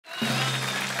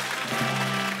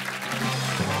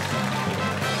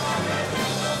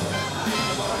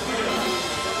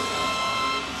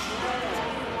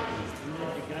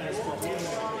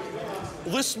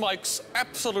this makes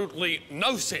absolutely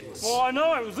no sense. Well, I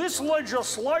know. This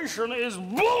legislation is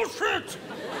bullshit.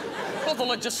 Not the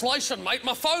legislation, mate,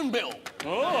 my phone bill.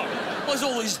 Oh. There's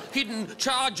all these hidden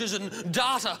charges and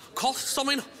data costs. I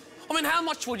mean, how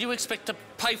much would you expect to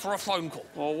pay for a phone call?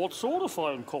 Well, what sort of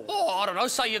phone call? Oh, I don't know.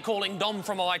 Say you're calling Dom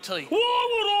from IT. Why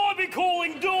would I be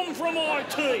calling Dom from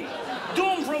IT?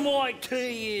 Dom from IT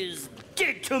is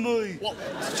dead to me. Well,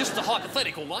 it's just a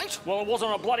hypothetical, mate. Well, it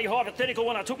wasn't a bloody hypothetical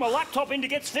when I took my laptop in to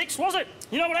get fixed, was it?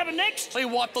 You know what happened next? He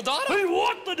wiped the data. He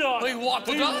wiped the data. He wiped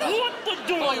the data. He wiped the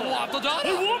data. He wiped the data.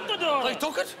 He wiped the data. He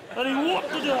took it. And he wiped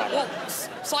the data. Well,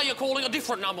 say you're calling a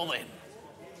different number then.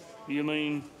 You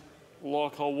mean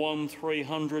like a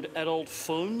 1300 adult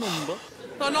phone number?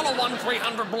 No, not a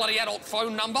 1300 bloody adult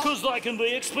phone number. Because they can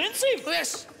be expensive.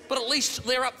 Yes, but at least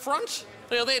they're up front.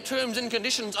 Their terms and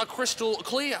conditions are crystal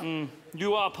clear.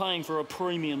 You are paying for a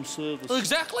premium service.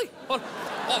 Exactly. Well,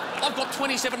 I've got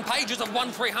 27 pages of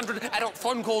 1300 adult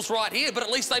phone calls right here, but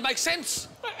at least they make sense.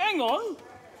 Hang on.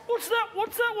 What's that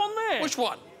one there? Which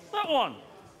one? That one.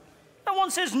 That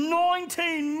one says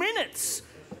 19 minutes.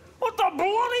 What the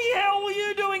bloody hell were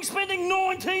you doing spending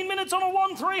 19 minutes on a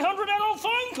 1300 adult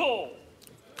phone call?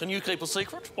 Can you keep a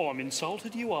secret? Oh, I'm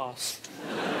insulted you asked.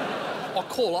 I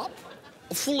call up,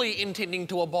 fully intending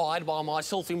to abide by my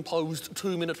self-imposed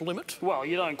 2-minute limit. Well,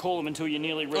 you don't call them until you're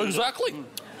nearly ready. Exactly.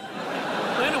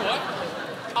 Anyway,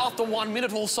 after 1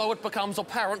 minute or so, it becomes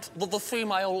apparent that the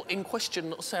female in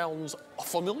question sounds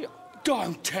familiar.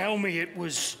 Don't tell me it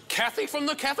was Kathy from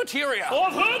the cafeteria.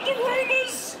 I've heard the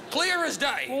rumours. Clear as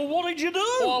day. Well, what did you do?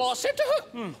 Well, I said to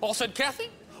her, I said,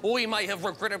 Kathy, we may have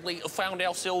regrettably found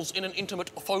ourselves in an intimate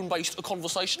phone-based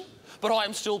conversation, but I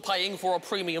am still paying for a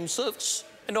premium service,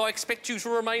 and I expect you to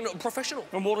remain professional.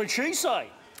 And what did she say?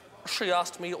 She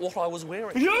asked me what I was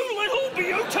wearing. You little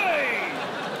beauty!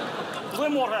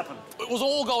 Then what happened? It was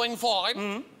all going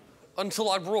fine. Until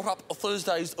I brought up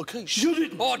Thursday's quiche. You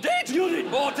didn't. I did. You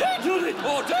didn't. I did. You didn't.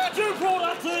 I did. You brought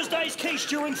up Thursday's quiche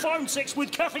during phone sex with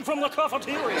Kathy from the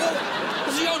cafeteria. Well, it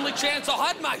was the only chance I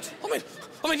had, mate. I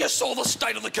mean, you saw the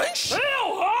state of the quiche. How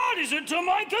hard is it to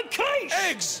make a quiche?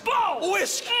 Eggs. Bowl.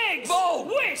 Whisk. Eggs. Bowl.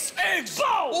 Whisk. Eggs.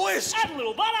 Bowl. Whisk. Add a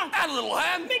little butter. Add a little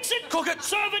ham. Mix it. Cook it.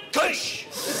 Serve it. Quiche.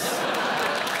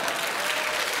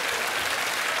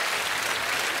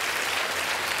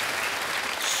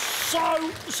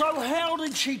 So how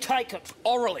did she take it?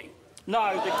 Orally.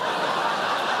 No,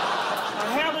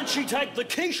 how did she take the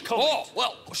quiche comment? Oh,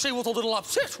 well, she was a little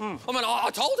upset. I mean, I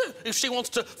told her if she wants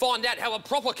to find out how a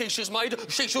proper quiche is made,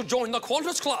 she should join the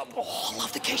Qantas Club. Oh, I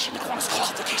love the quiche in the Qantas Club. I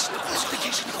love the quiche in the Qantas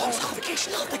Club. I love the quiche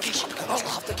in the Qantas Club. I love the quiche in the Qantas Club. I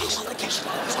love the quiche in the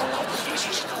Qantas Club. I love the quiche in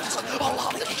the Qantas Club. I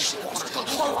love the quiche in the Qantas Club.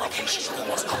 I love the quiche in the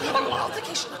Qantas Club. I love the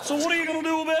quiche in the Qantas Club. So what are you going to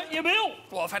do about your bill?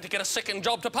 Well, I've had to get a second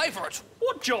job to pay for it.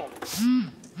 What job?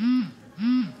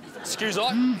 Excuse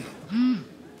I.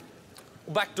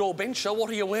 Backdoor bencher, what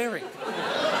are you wearing?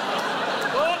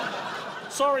 Oh,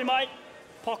 sorry, mate.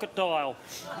 Pocket dial.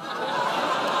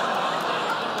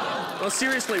 Well,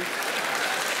 seriously.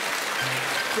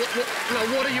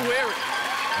 What are you wearing?